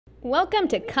Welcome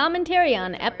to commentary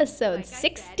on episode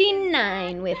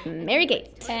 69 with Mary Kate.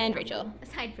 And Rachel.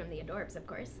 Aside from the adorbs, of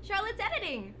course. Charlotte's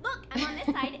editing. Look, I'm on this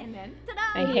side, and then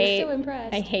ta-da! So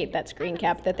impressed. I hate that screen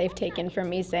cap that they've taken from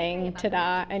me saying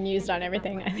ta-da and used on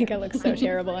everything. I think I look so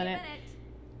terrible in it.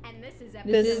 And this is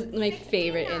This is my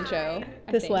favorite intro.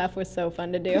 This laugh was so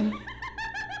fun to do.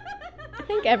 I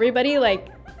think everybody,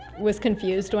 was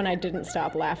confused when I didn't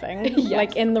stop laughing.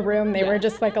 Yes. In the room, they were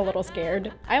just, a little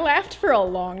scared. I laughed for a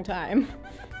long time.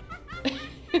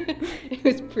 It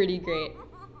was pretty great.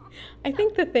 I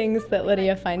think the things that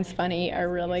Lydia finds funny are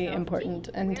really important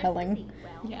and telling.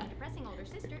 Yeah.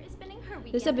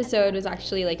 This episode was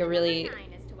actually a really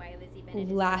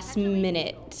last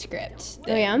minute script.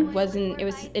 Oh, yeah? It was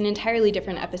an entirely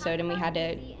different episode and we had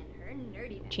to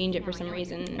change it for some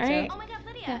reason. All right. Oh my god,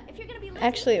 Lydia, if you're gonna be I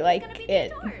actually like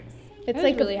it. It's I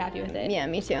was really happy with it. Yeah,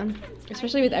 me too.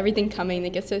 Especially with everything coming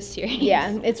that gets so serious.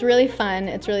 Yeah, it's really fun.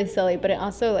 It's really silly, but it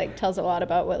also tells a lot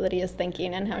about what Lydia's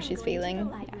thinking and how she's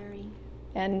feeling.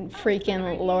 And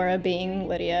freaking Laura being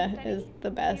Lydia is the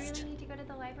best.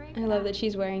 I love that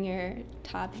she's wearing your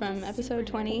top from episode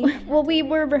 20. Well, we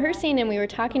were rehearsing and we were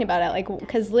talking about it,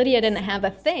 because Lydia didn't have a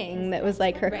thing that was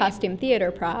her costume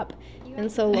theater prop. And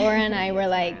so Laura and I were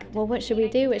like, well, what should we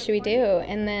do? What should we do?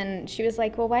 And then she was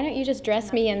like, well, why don't you just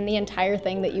dress me in the entire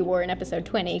thing that you wore in episode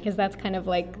 20? Because that's kind of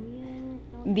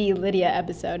the Lydia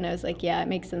episode. And I was like, yeah, it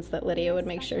makes sense that Lydia would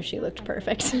make sure she looked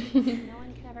perfect.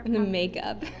 And the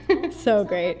makeup. So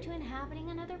great. To inhabiting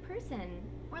another person,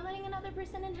 or letting another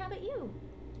person inhabit you.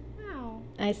 Wow.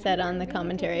 I said on the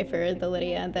commentary for the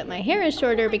Lydia that my hair is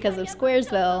shorter because of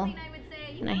Squaresville.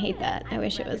 And I hate that. I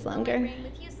wish it was longer.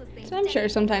 So I'm sure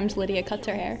sometimes Lydia cuts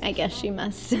her hair. I guess she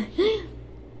must.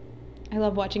 I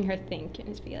love watching her think and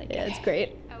just be like, Yeah, it's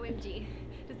great. OMG.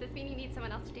 Does this mean you need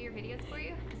someone else to do your videos for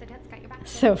you? Because Adette's got your back.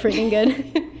 So freaking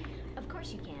good. Of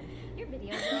course you can. Your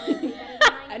videos are always way better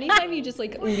than mine. Anytime you just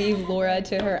leave Laura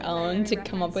to her own to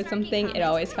come up with something, it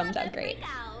always comes out great.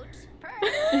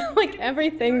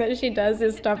 Everything that she does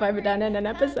is stuff I've done in an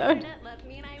episode.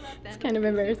 It's kind of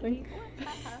embarrassing.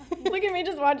 Look at me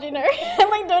just watching her.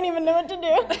 I don't even know what to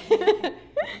do.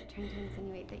 Trying to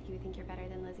insinuate that you think you're better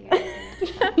than Lizzie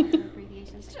or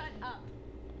abbreviations. Shut up.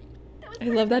 I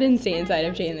love that insane side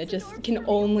of Jane that just can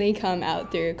only come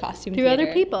out through costume Through theater.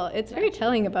 other people. It's very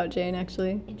telling about Jane,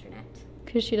 actually. Internet.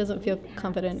 Because she doesn't feel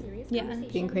confident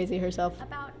being crazy herself.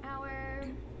 About our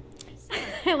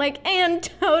And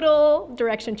total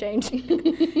direction change.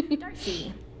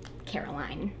 Darcy,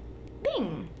 Caroline,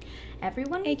 Bing.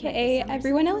 Everyone, AKA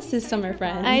everyone else's summer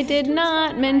friends. I did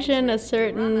not mention a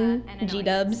certain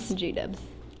G-dubs. G-dubs.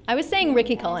 I was saying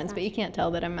Ricky Collins, but you can't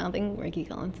tell that I'm mouthing Ricky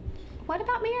Collins. What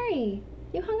about Mary?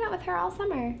 You hung out with her all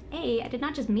summer. A, I did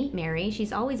not just meet Mary.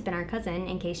 She's always been our cousin,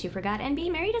 in case you forgot. And B,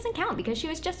 Mary doesn't count because she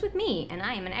was just with me, and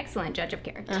I am an excellent judge of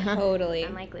character. Totally.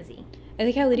 Unlike Lizzie. I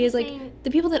think how Lydia's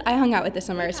the people that I hung out with this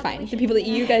summer is fine. The people that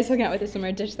you guys hung out with this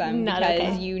summer, ditch them Not because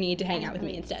okay. you need to hang out with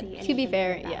me instead. To be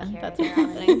fair, yeah, that's what's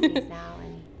happening.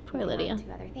 Poor Lydia.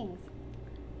 To other things.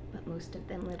 But most of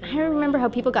them live I remember how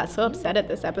people got so upset at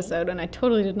this episode, and I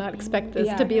totally did not expect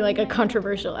this to be a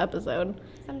controversial episode.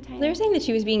 Sometimes. They were saying that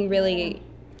she was being really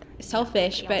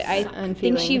selfish, but I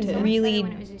think she Unfeeling, too.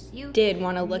 really did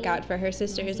want to look out for her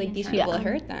sisters. These people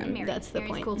hurt them. Mary. That's the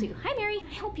Mary's point. cool too. Hi, Mary.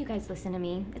 I hope you guys listen to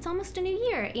me. It's almost a new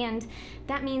year, and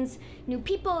that means new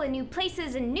people and new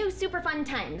places and new super fun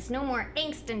times. No more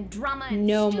angst and drama and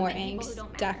No stupid more people who angst.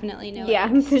 don't matter. Definitely no Yeah,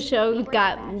 angst. the show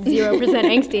got 0%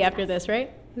 angsty after this,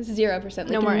 right? 0%.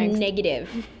 No more angst. Negative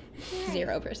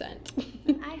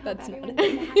 0%. I hope That's everyone not-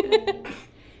 gets a happy ending.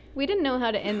 We didn't know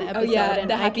how to end the episode, yeah, and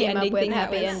the I happy came up ending with thing, that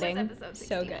happy was ending. Episode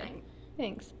So good. 69.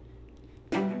 Thanks.